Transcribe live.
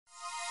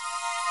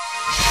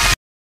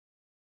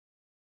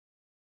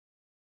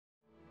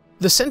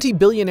The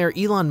centi-billionaire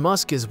Elon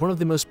Musk is one of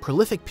the most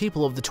prolific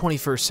people of the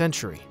 21st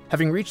century,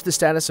 having reached the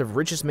status of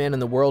richest man in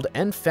the world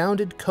and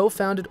founded,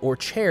 co-founded, or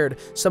chaired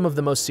some of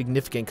the most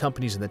significant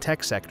companies in the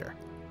tech sector.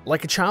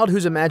 Like a child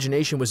whose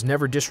imagination was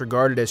never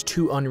disregarded as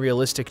too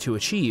unrealistic to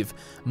achieve,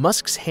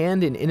 Musk's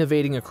hand in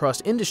innovating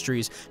across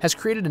industries has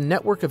created a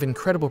network of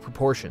incredible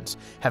proportions,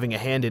 having a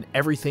hand in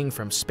everything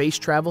from space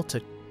travel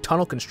to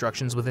tunnel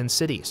constructions within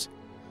cities.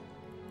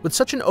 With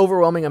such an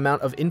overwhelming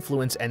amount of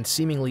influence and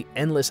seemingly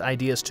endless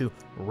ideas to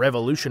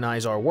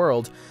revolutionize our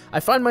world, I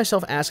find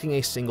myself asking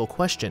a single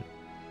question.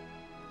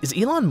 Is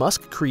Elon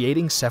Musk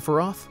creating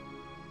Sephiroth?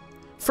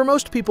 For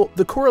most people,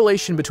 the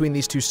correlation between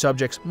these two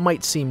subjects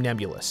might seem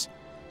nebulous.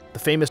 The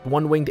famous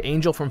one-winged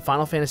angel from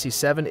Final Fantasy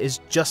VII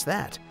is just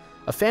that,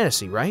 a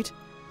fantasy, right?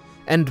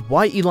 And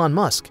why Elon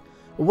Musk?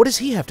 What does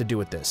he have to do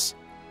with this?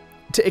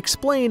 To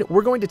explain,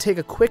 we're going to take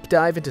a quick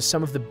dive into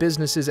some of the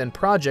businesses and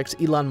projects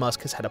Elon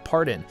Musk has had a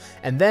part in,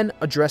 and then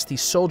address the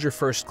Soldier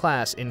First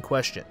class in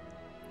question.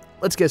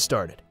 Let's get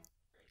started.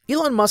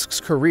 Elon Musk's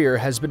career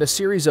has been a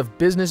series of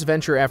business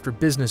venture after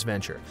business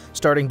venture,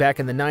 starting back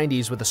in the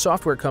 90s with a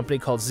software company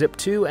called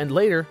Zip2 and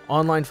later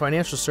online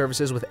financial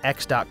services with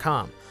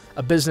X.com,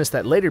 a business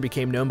that later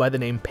became known by the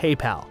name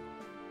PayPal.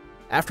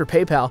 After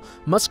PayPal,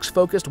 Musk's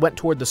focus went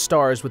toward the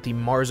stars with the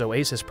Mars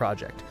Oasis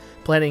project,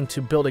 planning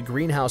to build a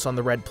greenhouse on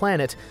the Red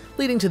Planet,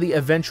 leading to the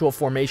eventual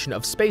formation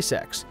of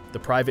SpaceX, the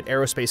private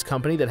aerospace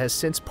company that has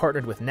since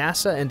partnered with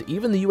NASA and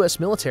even the US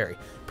military,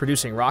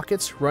 producing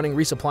rockets, running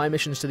resupply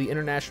missions to the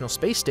International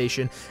Space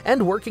Station,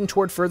 and working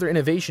toward further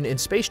innovation in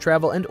space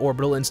travel and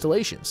orbital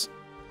installations.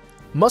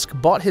 Musk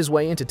bought his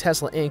way into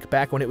Tesla Inc.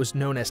 back when it was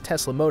known as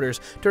Tesla Motors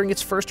during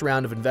its first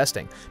round of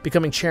investing,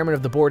 becoming chairman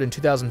of the board in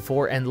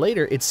 2004 and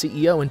later its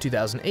CEO in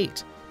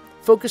 2008.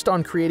 Focused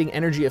on creating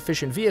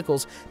energy-efficient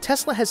vehicles,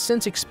 Tesla has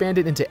since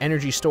expanded into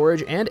energy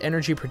storage and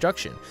energy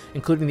production,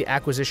 including the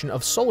acquisition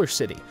of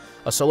SolarCity,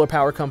 a solar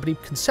power company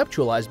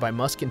conceptualized by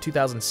Musk in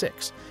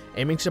 2006,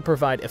 aiming to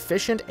provide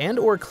efficient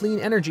and/or clean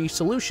energy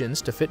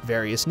solutions to fit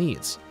various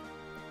needs.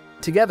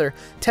 Together,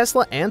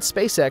 Tesla and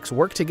SpaceX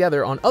work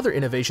together on other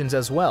innovations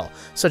as well,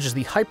 such as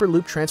the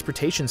Hyperloop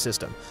transportation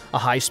system, a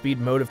high-speed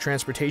mode of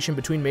transportation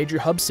between major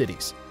hub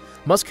cities.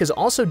 Musk has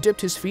also dipped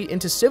his feet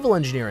into civil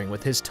engineering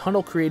with his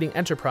tunnel-creating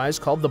enterprise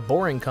called the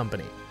Boring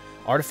Company,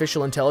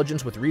 artificial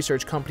intelligence with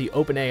research company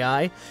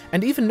OpenAI,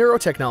 and even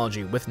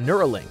neurotechnology with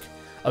Neuralink,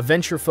 a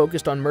venture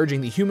focused on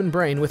merging the human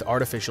brain with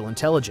artificial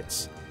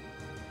intelligence.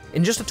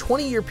 In just a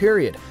 20-year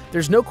period,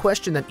 there's no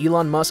question that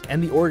Elon Musk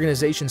and the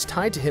organizations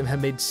tied to him have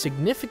made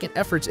significant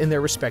efforts in their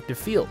respective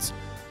fields.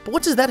 But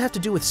what does that have to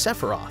do with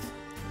Sephiroth?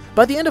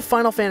 By the end of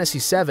Final Fantasy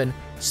VII,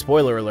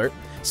 spoiler alert,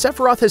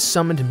 Sephiroth has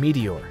summoned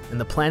Meteor, and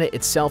the planet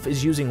itself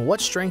is using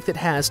what strength it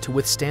has to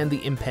withstand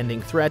the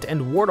impending threat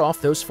and ward off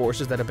those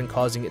forces that have been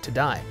causing it to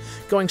die,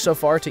 going so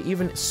far to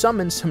even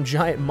summon some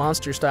giant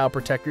monster-style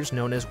protectors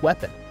known as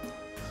Weapon.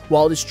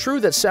 While it is true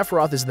that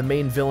Sephiroth is the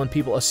main villain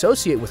people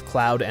associate with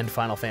Cloud and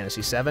Final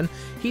Fantasy VII,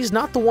 he's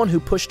not the one who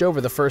pushed over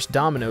the first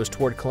dominoes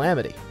toward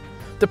calamity.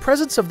 The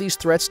presence of these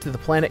threats to the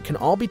planet can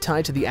all be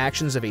tied to the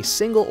actions of a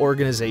single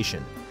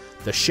organization,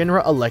 the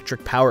Shinra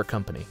Electric Power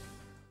Company.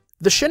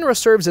 The Shinra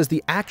serves as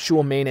the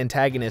actual main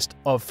antagonist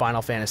of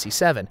Final Fantasy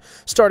VII,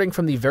 starting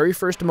from the very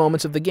first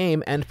moments of the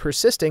game and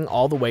persisting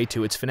all the way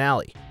to its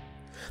finale.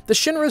 The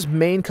Shinra's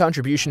main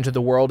contribution to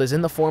the world is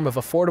in the form of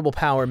affordable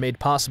power made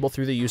possible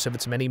through the use of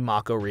its many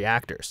Mako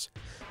reactors.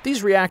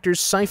 These reactors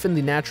siphon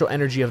the natural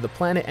energy of the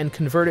planet and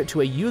convert it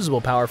to a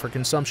usable power for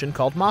consumption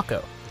called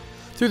Mako.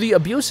 Through the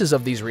abuses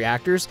of these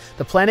reactors,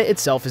 the planet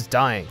itself is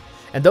dying,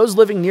 and those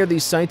living near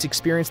these sites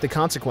experience the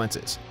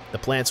consequences. The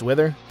plants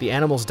wither, the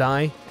animals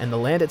die, and the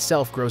land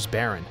itself grows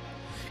barren.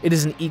 It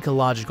is an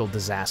ecological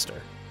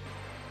disaster.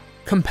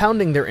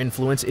 Compounding their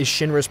influence is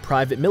Shinra's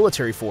private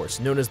military force,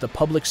 known as the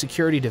Public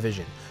Security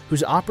Division,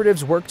 whose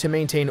operatives work to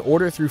maintain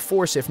order through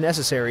force if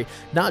necessary,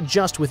 not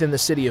just within the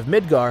city of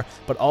Midgar,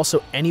 but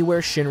also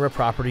anywhere Shinra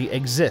property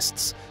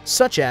exists,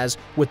 such as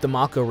with the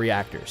Mako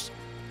reactors.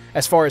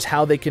 As far as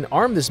how they can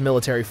arm this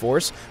military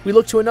force, we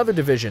look to another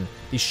division,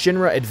 the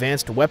Shinra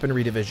Advanced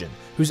Weaponry Division,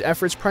 whose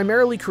efforts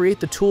primarily create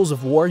the tools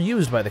of war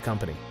used by the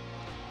company.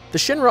 The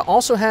Shinra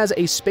also has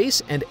a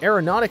space and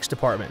aeronautics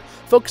department,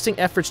 focusing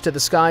efforts to the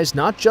skies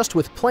not just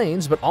with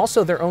planes, but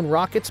also their own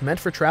rockets meant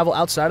for travel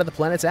outside of the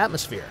planet's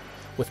atmosphere,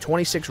 with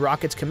 26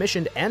 rockets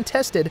commissioned and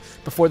tested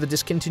before the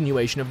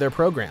discontinuation of their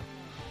program.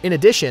 In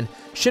addition,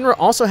 Shinra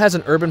also has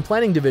an urban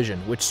planning division,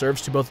 which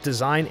serves to both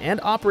design and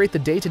operate the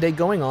day-to-day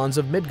going-ons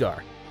of Midgar.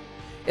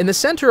 In the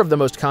center of the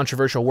most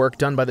controversial work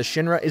done by the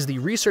Shinra is the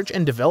Research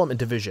and Development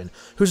Division,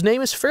 whose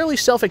name is fairly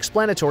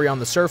self-explanatory on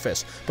the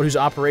surface, but whose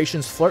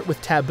operations flirt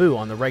with taboo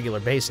on the regular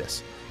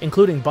basis,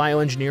 including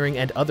bioengineering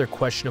and other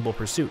questionable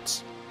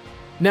pursuits.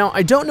 Now,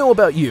 I don't know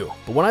about you,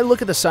 but when I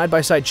look at the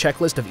side-by-side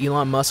checklist of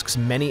Elon Musk's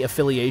many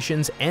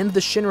affiliations and the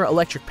Shinra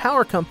Electric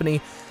Power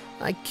Company,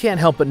 I can't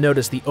help but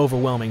notice the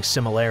overwhelming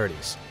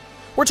similarities.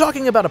 We're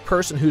talking about a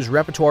person whose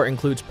repertoire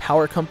includes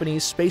power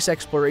companies, space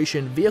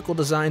exploration, vehicle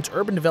designs,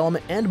 urban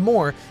development, and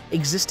more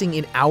existing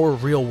in our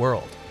real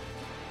world.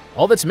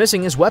 All that's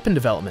missing is weapon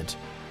development.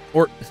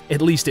 Or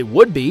at least it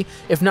would be,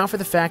 if not for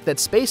the fact that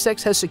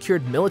SpaceX has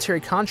secured military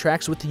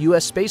contracts with the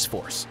US Space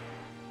Force.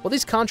 While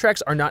these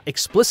contracts are not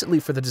explicitly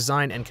for the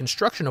design and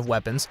construction of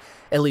weapons,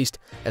 at least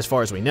as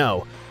far as we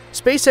know,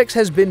 SpaceX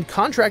has been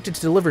contracted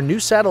to deliver new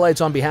satellites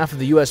on behalf of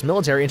the US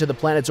military into the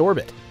planet's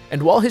orbit.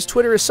 And while his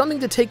Twitter is something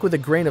to take with a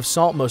grain of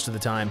salt most of the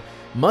time,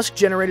 Musk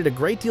generated a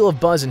great deal of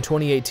buzz in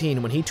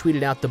 2018 when he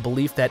tweeted out the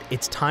belief that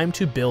it's time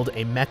to build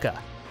a mecha,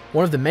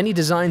 one of the many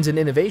designs and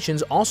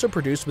innovations also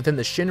produced within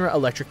the Shinra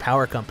Electric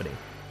Power Company.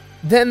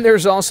 Then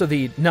there's also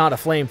the not a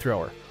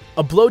flamethrower,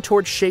 a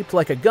blowtorch shaped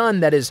like a gun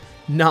that is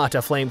not a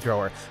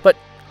flamethrower, but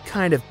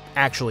kind of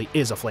actually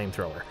is a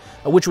flamethrower,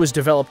 which was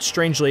developed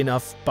strangely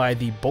enough by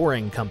the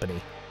Boring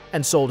Company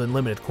and sold in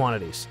limited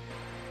quantities.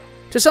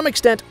 To some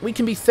extent, we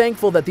can be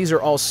thankful that these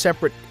are all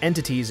separate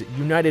entities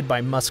united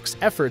by Musk's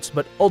efforts,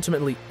 but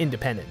ultimately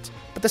independent.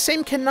 But the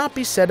same cannot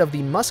be said of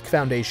the Musk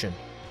Foundation,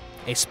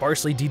 a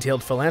sparsely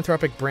detailed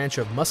philanthropic branch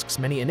of Musk's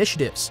many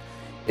initiatives.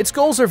 Its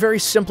goals are very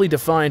simply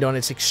defined on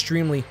its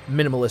extremely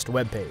minimalist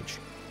webpage.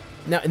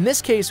 Now, in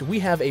this case, we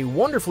have a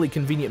wonderfully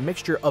convenient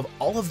mixture of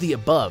all of the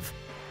above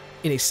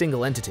in a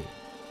single entity.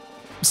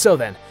 So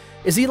then,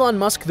 is Elon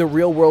Musk the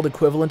real-world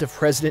equivalent of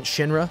President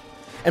Shinra?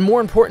 And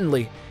more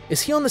importantly,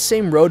 is he on the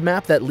same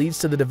roadmap that leads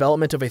to the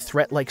development of a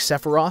threat like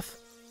Sephiroth?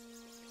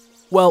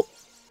 Well,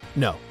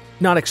 no,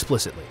 not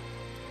explicitly.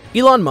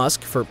 Elon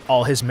Musk, for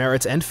all his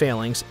merits and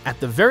failings, at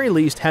the very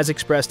least has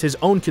expressed his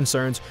own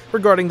concerns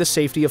regarding the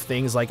safety of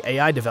things like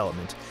AI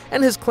development,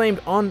 and has claimed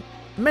on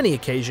many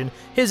occasions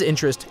his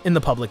interest in the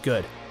public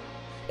good.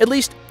 At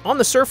least, on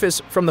the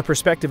surface, from the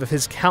perspective of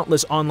his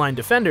countless online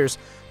defenders,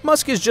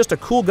 Musk is just a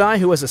cool guy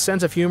who has a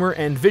sense of humor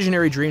and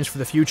visionary dreams for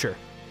the future,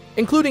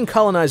 including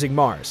colonizing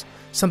Mars,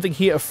 something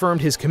he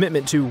affirmed his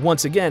commitment to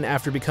once again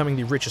after becoming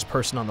the richest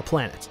person on the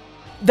planet.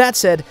 That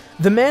said,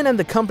 the man and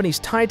the companies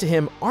tied to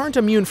him aren't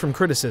immune from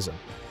criticism.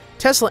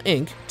 Tesla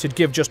Inc., to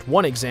give just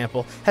one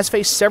example, has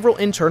faced several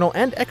internal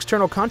and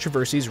external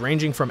controversies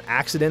ranging from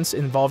accidents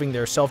involving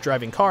their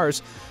self-driving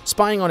cars,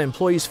 spying on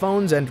employees'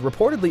 phones, and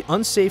reportedly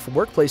unsafe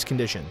workplace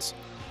conditions.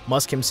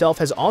 Musk himself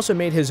has also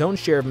made his own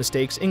share of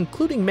mistakes,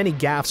 including many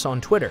gaffes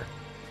on Twitter.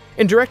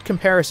 In direct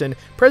comparison,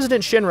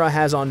 President Shinra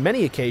has on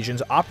many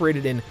occasions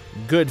operated in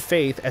good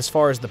faith as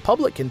far as the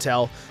public can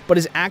tell, but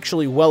is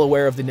actually well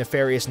aware of the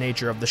nefarious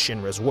nature of the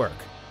Shinra's work.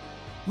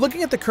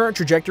 Looking at the current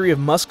trajectory of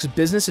Musk's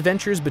business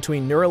ventures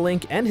between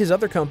Neuralink and his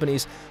other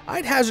companies,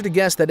 I'd hazard a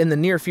guess that in the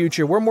near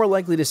future we're more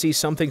likely to see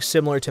something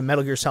similar to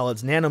Metal Gear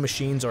Solid's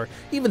nanomachines or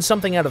even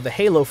something out of the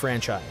Halo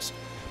franchise.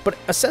 But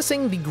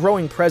assessing the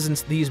growing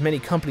presence these many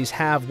companies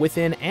have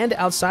within and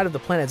outside of the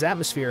planet's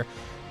atmosphere,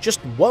 just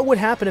what would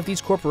happen if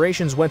these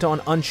corporations went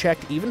on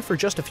unchecked even for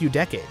just a few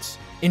decades?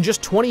 In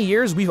just 20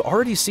 years, we've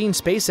already seen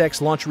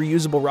SpaceX launch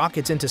reusable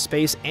rockets into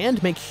space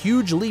and make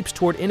huge leaps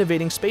toward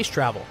innovating space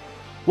travel.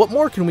 What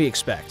more can we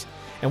expect?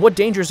 And what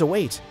dangers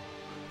await?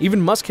 Even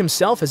Musk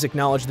himself has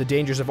acknowledged the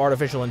dangers of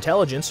artificial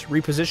intelligence,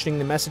 repositioning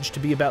the message to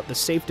be about the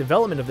safe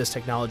development of this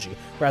technology,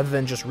 rather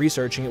than just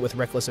researching it with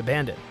reckless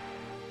abandon.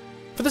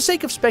 For the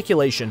sake of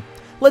speculation,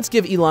 let's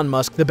give Elon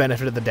Musk the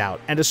benefit of the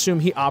doubt and assume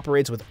he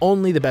operates with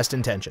only the best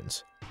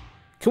intentions.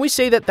 Can we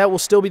say that that will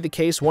still be the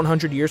case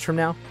 100 years from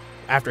now,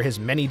 after his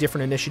many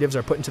different initiatives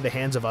are put into the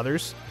hands of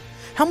others?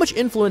 How much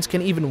influence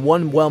can even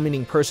one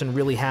well-meaning person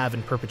really have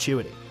in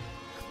perpetuity?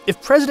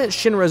 If President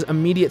Shinra's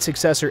immediate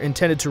successor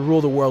intended to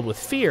rule the world with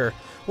fear,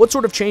 what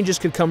sort of changes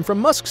could come from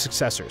Musk's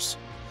successors?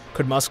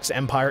 Could Musk's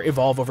empire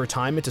evolve over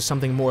time into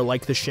something more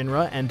like the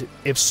Shinra, and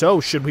if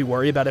so, should we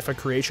worry about if a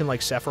creation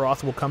like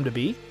Sephiroth will come to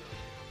be?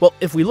 Well,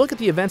 if we look at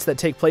the events that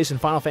take place in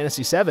Final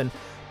Fantasy VII,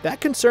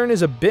 that concern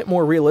is a bit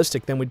more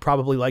realistic than we'd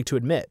probably like to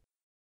admit.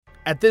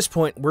 At this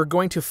point, we're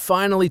going to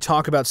finally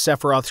talk about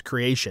Sephiroth's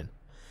creation.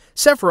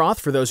 Sephiroth,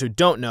 for those who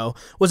don't know,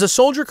 was a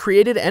soldier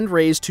created and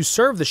raised to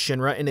serve the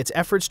Shinra in its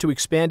efforts to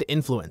expand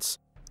influence.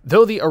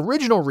 Though the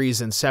original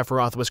reason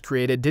Sephiroth was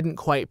created didn't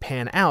quite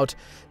pan out,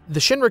 the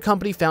Shinra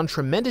company found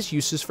tremendous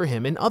uses for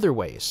him in other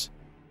ways.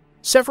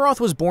 Sephiroth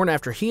was born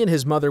after he and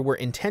his mother were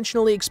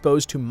intentionally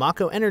exposed to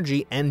Mako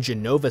energy and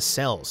Genova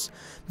cells.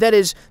 That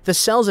is, the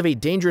cells of a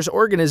dangerous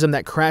organism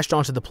that crashed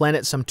onto the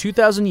planet some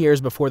 2,000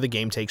 years before the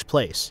game takes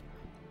place.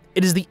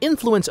 It is the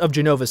influence of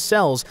Genova's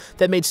cells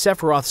that made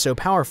Sephiroth so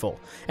powerful,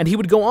 and he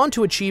would go on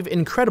to achieve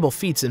incredible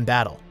feats in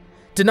battle.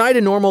 Denied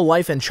a normal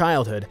life and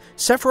childhood,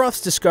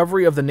 Sephiroth's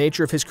discovery of the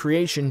nature of his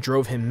creation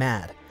drove him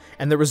mad,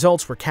 and the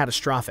results were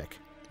catastrophic,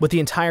 with the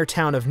entire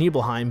town of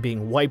Nibelheim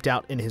being wiped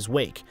out in his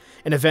wake,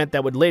 an event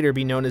that would later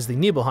be known as the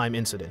Nibelheim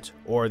Incident,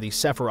 or the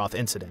Sephiroth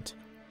Incident.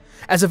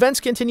 As events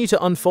continue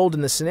to unfold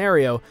in the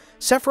scenario,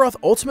 Sephiroth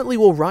ultimately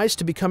will rise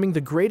to becoming the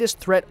greatest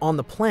threat on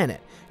the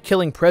planet,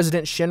 killing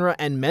President Shinra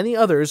and many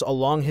others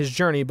along his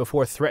journey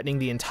before threatening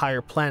the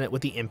entire planet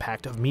with the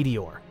impact of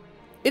Meteor.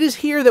 It is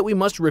here that we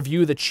must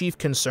review the chief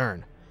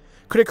concern.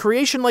 Could a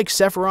creation like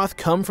Sephiroth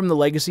come from the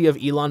legacy of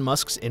Elon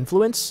Musk's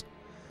influence?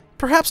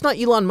 Perhaps not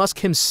Elon Musk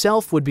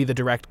himself would be the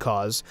direct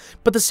cause,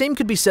 but the same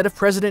could be said of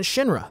President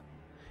Shinra.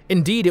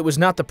 Indeed, it was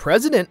not the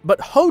president,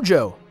 but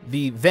Hojo,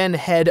 the then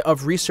head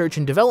of Research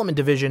and Development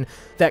Division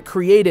that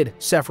created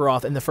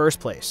Sephiroth in the first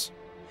place.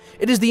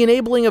 It is the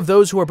enabling of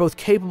those who are both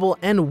capable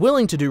and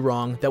willing to do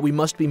wrong that we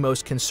must be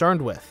most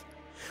concerned with.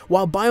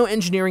 While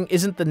bioengineering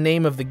isn't the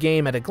name of the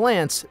game at a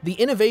glance, the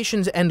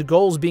innovations and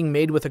goals being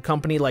made with a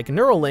company like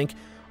Neuralink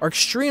are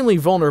extremely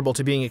vulnerable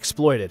to being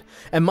exploited,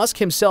 and Musk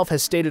himself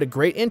has stated a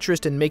great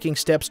interest in making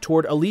steps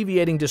toward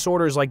alleviating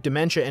disorders like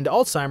dementia and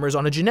Alzheimer's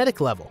on a genetic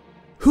level.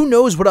 Who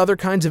knows what other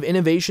kinds of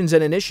innovations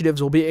and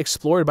initiatives will be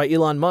explored by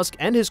Elon Musk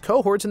and his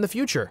cohorts in the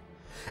future?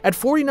 At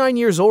 49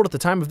 years old at the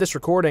time of this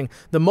recording,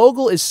 the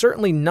mogul is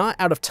certainly not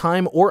out of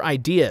time or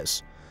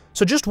ideas.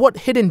 So just what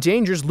hidden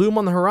dangers loom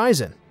on the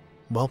horizon?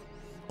 Well,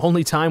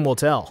 only time will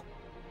tell.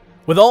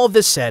 With all of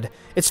this said,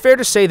 it's fair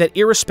to say that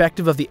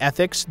irrespective of the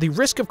ethics, the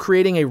risk of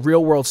creating a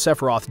real-world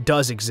Sephiroth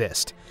does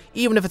exist,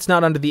 even if it's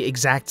not under the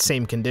exact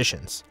same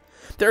conditions.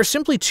 There are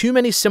simply too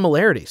many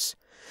similarities.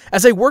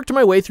 As I worked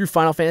my way through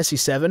Final Fantasy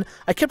VII,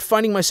 I kept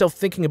finding myself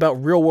thinking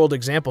about real-world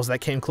examples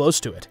that came close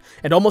to it,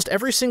 and almost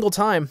every single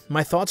time,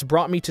 my thoughts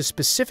brought me to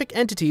specific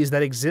entities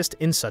that exist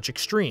in such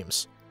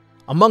extremes.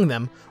 Among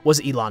them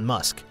was Elon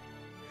Musk.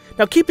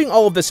 Now, keeping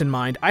all of this in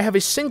mind, I have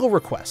a single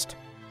request.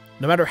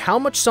 No matter how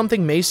much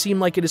something may seem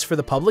like it is for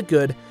the public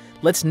good,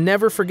 let's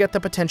never forget the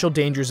potential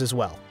dangers as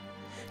well.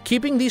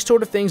 Keeping these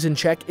sort of things in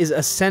check is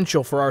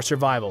essential for our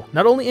survival,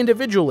 not only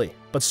individually,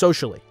 but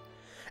socially.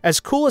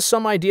 As cool as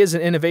some ideas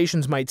and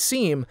innovations might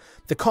seem,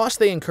 the cost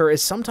they incur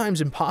is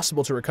sometimes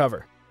impossible to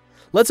recover.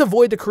 Let's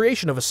avoid the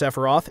creation of a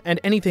Sephiroth and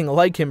anything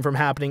like him from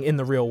happening in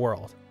the real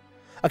world.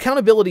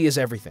 Accountability is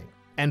everything,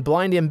 and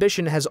blind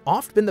ambition has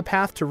oft been the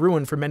path to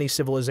ruin for many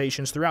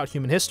civilizations throughout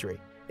human history.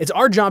 It's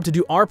our job to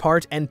do our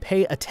part and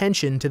pay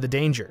attention to the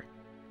danger.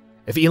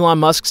 If Elon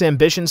Musk's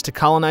ambitions to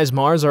colonize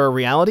Mars are a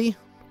reality,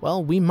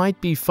 well, we might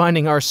be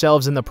finding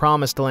ourselves in the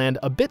promised land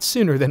a bit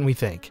sooner than we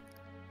think.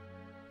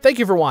 Thank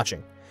you for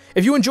watching.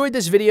 If you enjoyed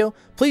this video,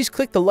 please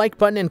click the like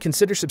button and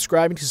consider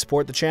subscribing to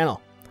support the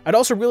channel. I'd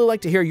also really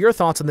like to hear your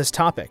thoughts on this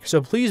topic,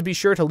 so please be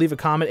sure to leave a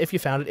comment if you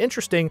found it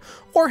interesting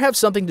or have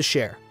something to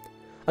share.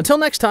 Until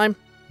next time,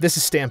 this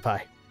is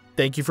Stampai.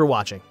 Thank you for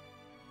watching.